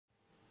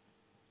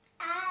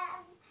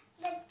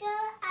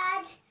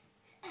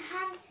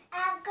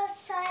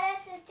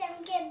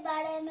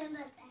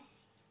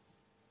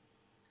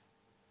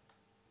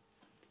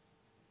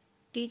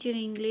Teach in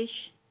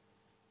English.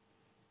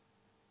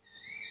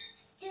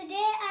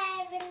 Today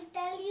I will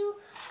tell you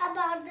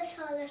about the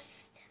solar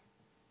system.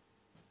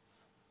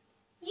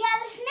 You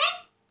are listening?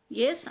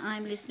 Yes, I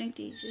am listening,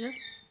 teacher.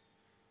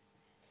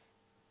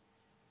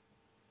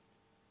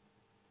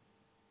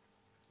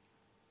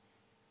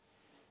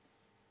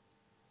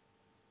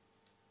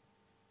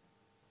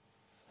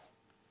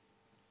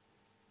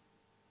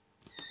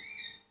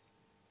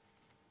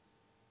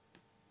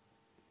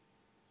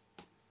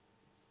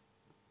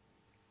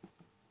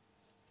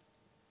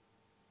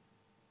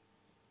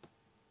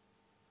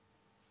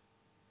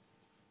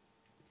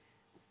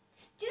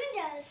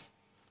 Students,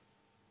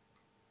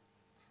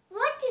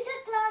 what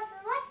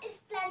is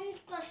planet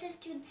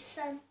closest to the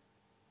sun?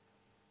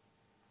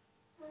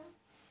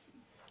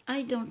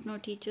 I don't know,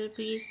 teacher.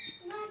 Please.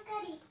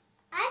 Mercury.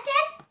 I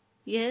tell?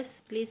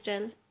 Yes, please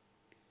tell.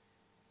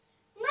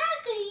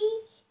 Mercury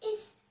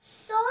is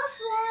so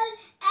small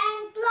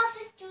and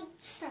closest to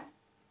the sun.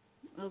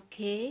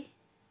 Okay.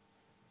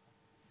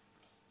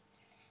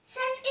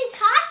 Sun is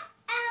hot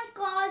and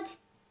cold.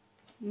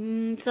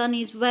 Sun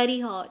is very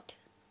hot.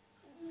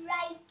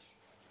 Right.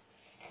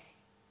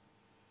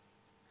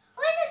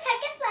 Who is the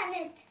second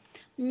planet?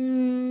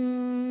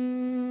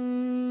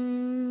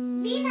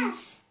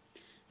 Venus.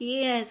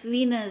 Yes,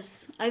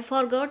 Venus. I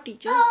forgot,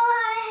 teacher. Oh,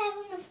 I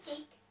have a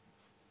mistake.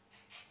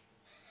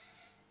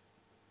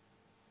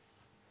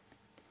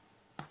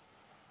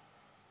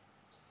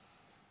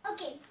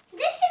 Okay,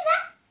 this is a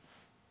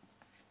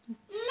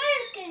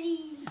Mercury.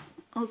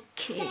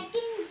 Okay.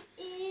 Second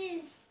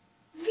is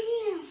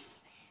Venus.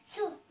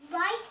 So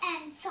bright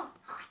and so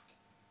hot.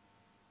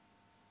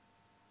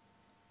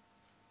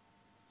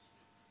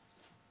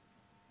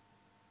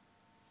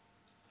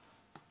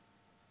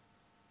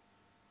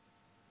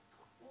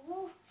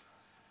 Oof.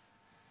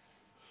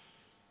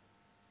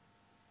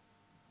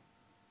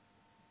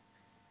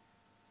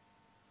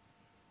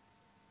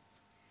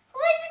 Who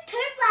is the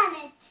third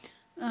planet?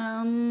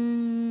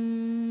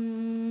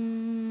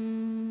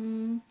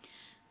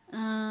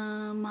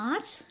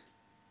 Mars?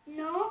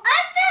 No,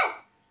 Earth.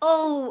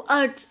 Oh,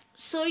 Earth.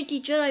 Sorry,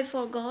 teacher, I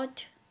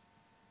forgot.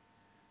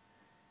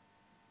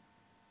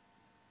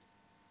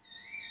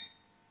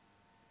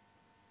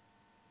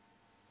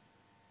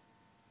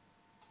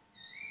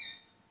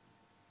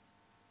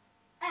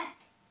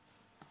 Earth.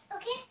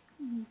 Okay.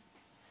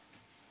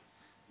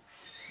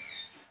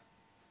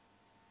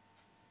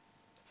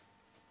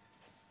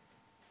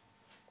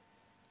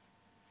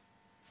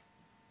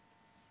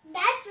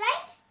 That's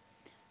right.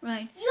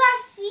 Right. You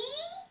are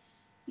seeing?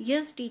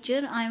 Yes,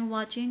 teacher, I am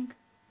watching.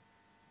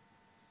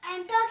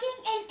 I'm talking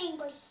in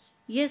English.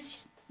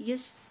 Yes,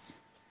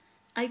 yes.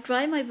 I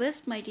try my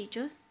best, my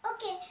teacher.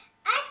 Okay,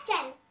 I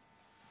tell.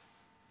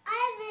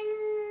 I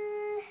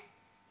will.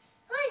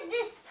 Who is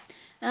this?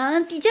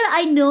 Teacher,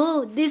 I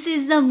know this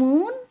is the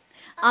moon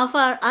of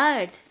our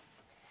Earth.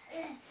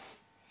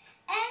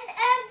 And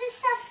this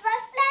is the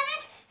first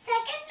planet,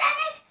 second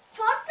planet,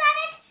 fourth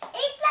planet,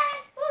 eighth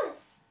planet.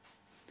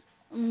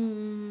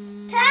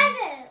 Who? Third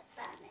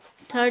planet.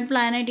 Third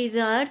planet is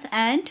Earth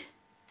and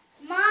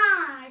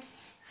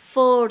Mars.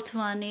 fourth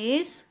one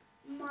is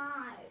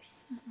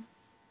Mars.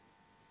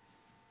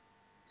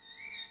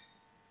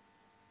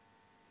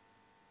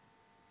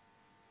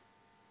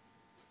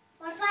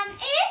 What one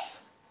is?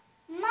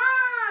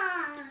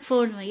 Mars.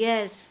 fourth one.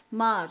 Yes,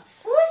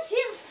 Mars. Who's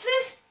his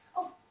fifth?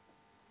 Oh.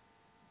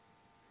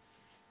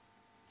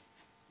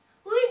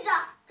 Who is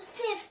the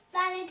fifth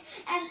planet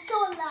and so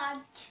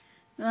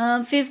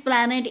large? Fifth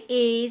planet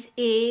is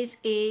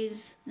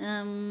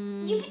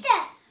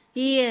Jupiter.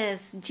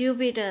 yes,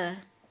 Jupiter.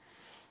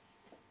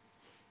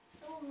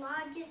 So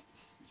largest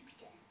is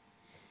Jupiter.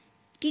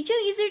 Teacher,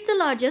 is it the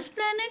largest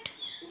planet?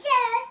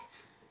 Yes.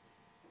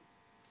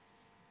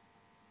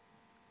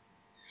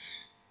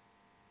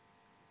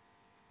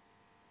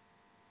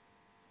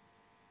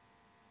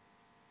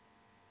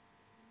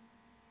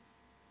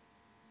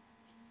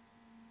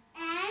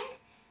 And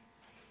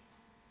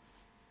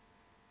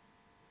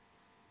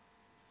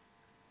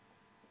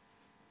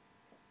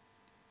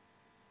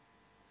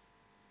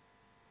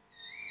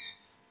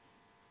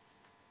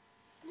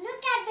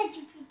look at the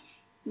Jupiter.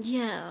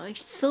 Yeah,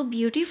 it's so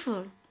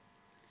beautiful.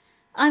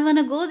 I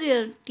wanna go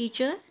there,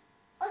 teacher.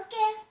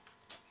 Okay.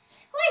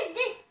 Who is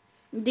this?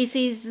 This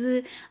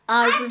is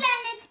Our our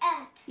planet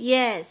Earth.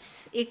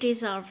 yes, it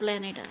is our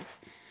planet Earth.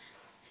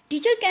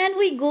 Teacher, can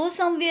we go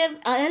somewhere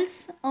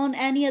else on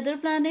any other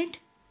planet?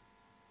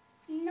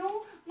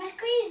 No,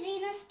 Mercury's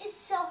Venus is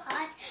so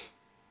hot.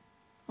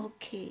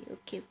 Okay.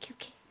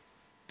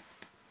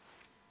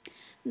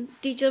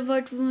 Teacher,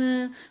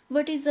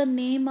 what is the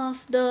name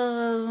of the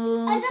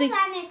Other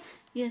planet,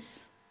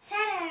 yes,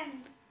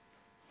 Saturn.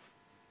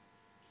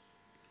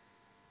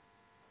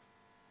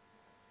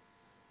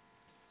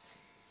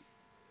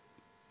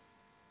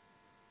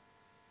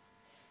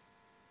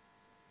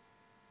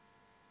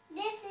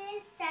 This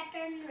is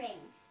Saturn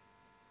rings.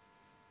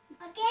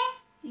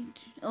 Okay?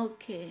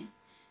 okay.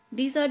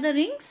 These are the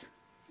rings.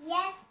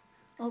 Yes.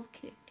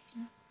 Okay.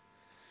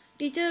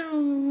 Teacher,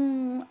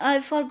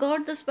 I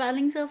forgot the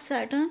spellings of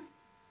Saturn.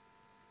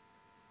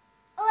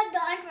 Oh,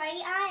 don't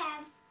worry, I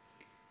am.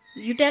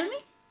 You tell me?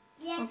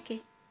 Yes.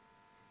 Okay.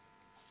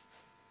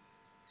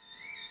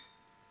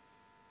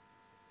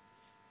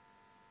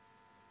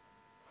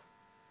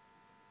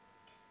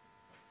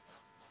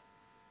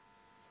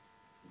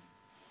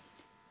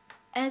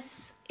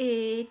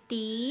 SAT.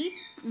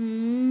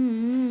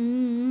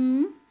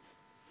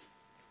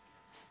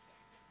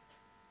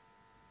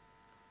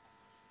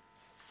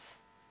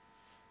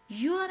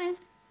 URN.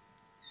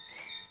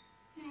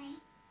 No,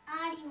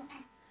 RUN.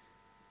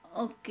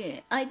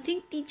 Okay. I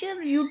think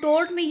teacher, you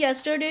told me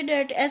yesterday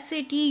that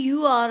SAT,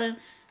 URN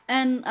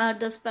are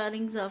the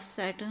spellings of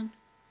Saturn.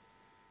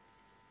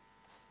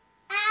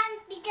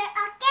 Teacher,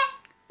 okay?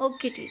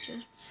 Okay, teacher.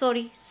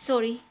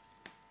 Sorry.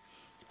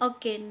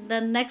 Okay,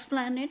 the next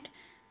planet.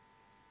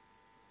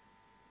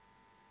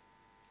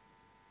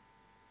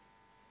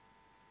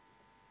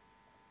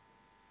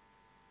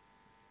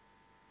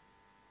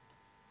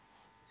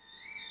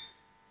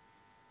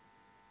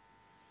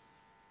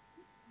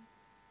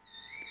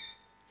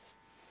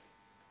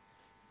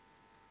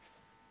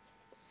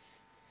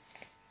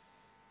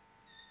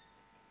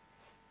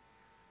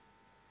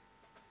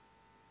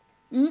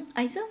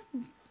 Isa?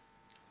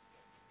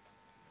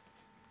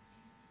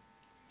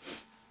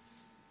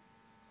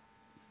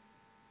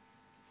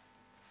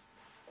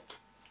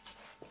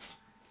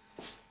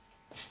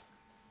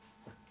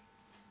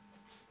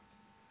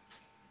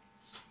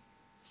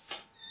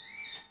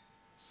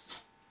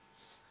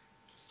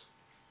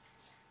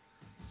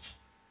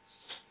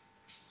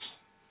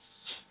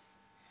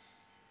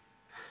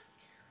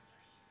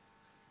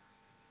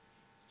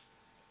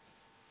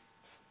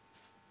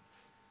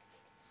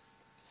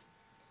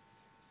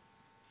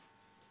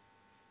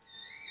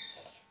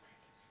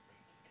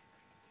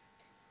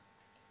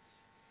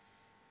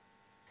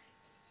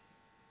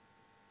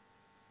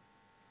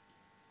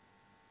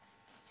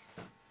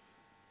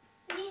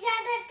 These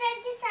are the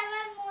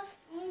 27 most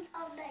moons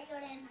of the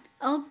Uranus.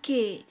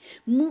 Okay.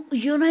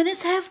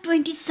 Uranus have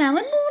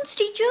 27 moons,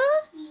 teacher?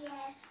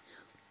 Yes.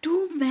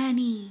 Too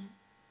many.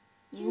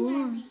 Too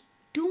many.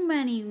 Too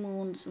many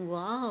moons.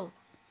 Wow.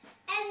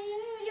 And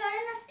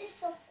Uranus is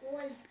so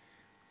cold.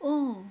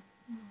 Oh,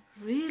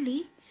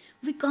 really?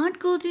 We can't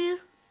go there?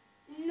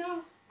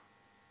 No,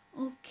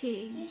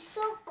 Okay. it's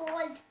so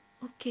cold.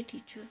 Okay,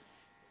 teacher.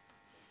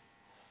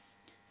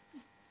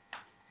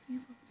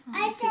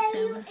 I tell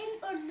you in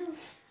Urdu.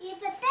 ये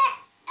पता है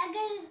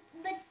अगर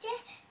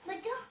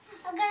बच्चों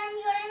अगर हम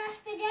Uranus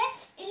पे जाए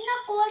इतना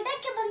कोल्ड है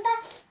कि बंदा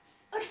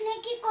उठने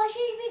की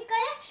कोशिश भी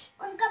करे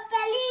उनका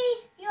पहली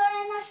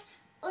यूरेनस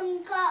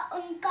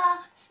उनका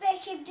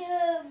स्पेसशिप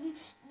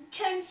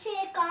ठंड से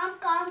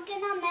काम के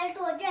ना मेल्ट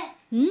हो जाए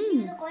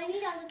इसलिए तो कोई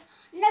नहीं जा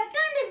सकता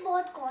नेपट्टून भी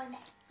बहुत कोल्ड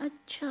है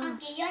अच्छा.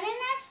 Okay,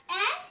 Uranus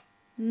and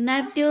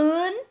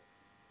Neptune.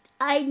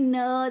 I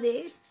know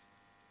this.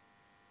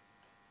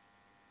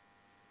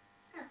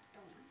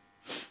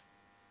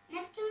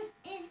 Neptune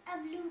is a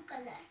blue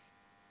color.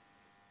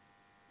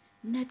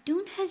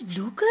 Neptune has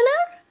blue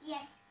color?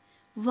 Yes,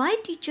 Why,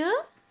 teacher?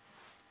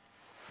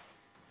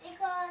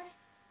 because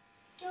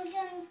क्योंकि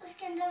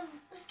उसके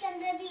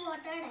अंदर भी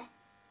water है.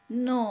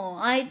 No,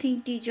 I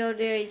think teacher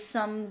there is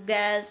some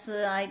gas.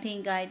 I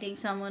think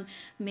someone,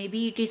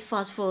 maybe it is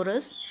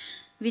phosphorus,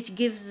 which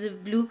gives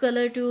blue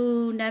color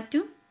to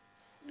Neptune.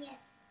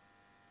 Yes.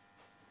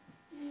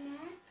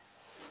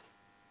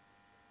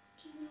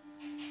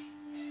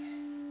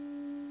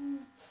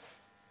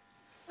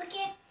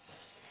 Okay.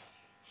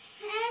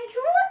 And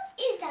who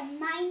is the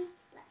ninth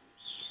planet?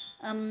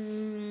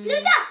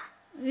 Pluto.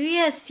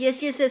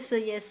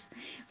 Yes.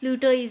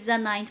 Pluto is the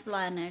 9th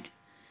planet.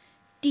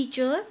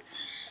 Teacher.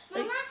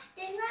 Mama,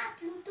 देखना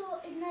Pluto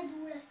इतना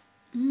दूर है.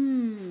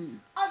 Hmm.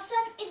 और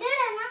sun इधर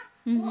है ना,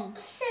 वो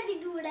उससे भी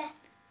दूर है.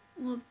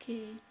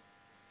 Okay.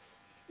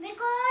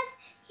 Because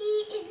he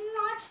is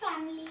not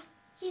family.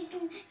 He's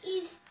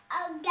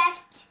a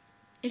guest.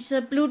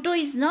 Pluto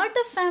is not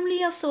the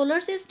family of solar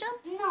system.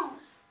 No,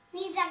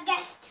 he's a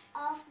guest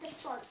of the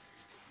solar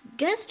system.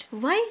 Guest?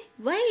 Why,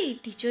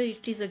 teacher?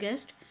 It is a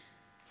guest.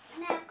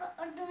 मैं आपको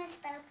उर्दू में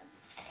spell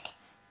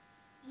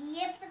करूँ.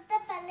 ये पता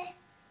पहले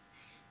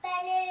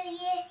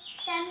ये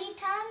family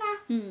था ना.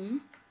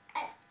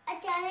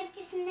 अचानक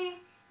किसने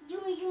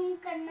यूं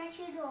करना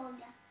शुरू हो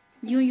गया.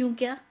 यूं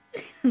क्या?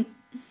 कभी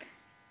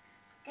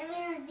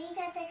नजदीक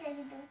आता है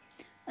कभी दूर.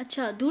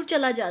 अच्छा, दूर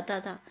चला जाता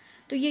था.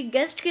 तो ये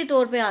गेस्ट के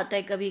तौर पे आता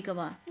है कभी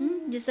कभार.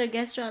 जैसे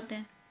गेस्ट आते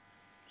हैं.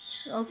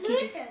 Okay.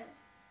 Pluto.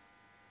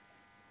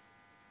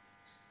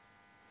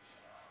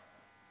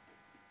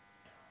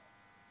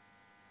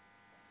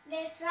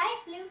 That's right,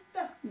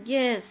 Pluto.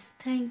 Yes,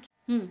 thank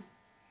you.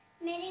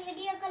 मेरी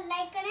वीडियो को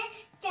लाइक करें,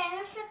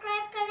 चैनल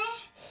सब्सक्राइब करें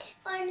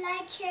और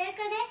लाइक शेयर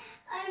करें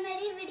और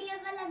मेरी वीडियो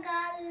को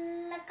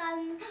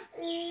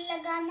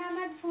लगाना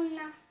मत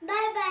भूलना.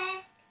 Bye bye.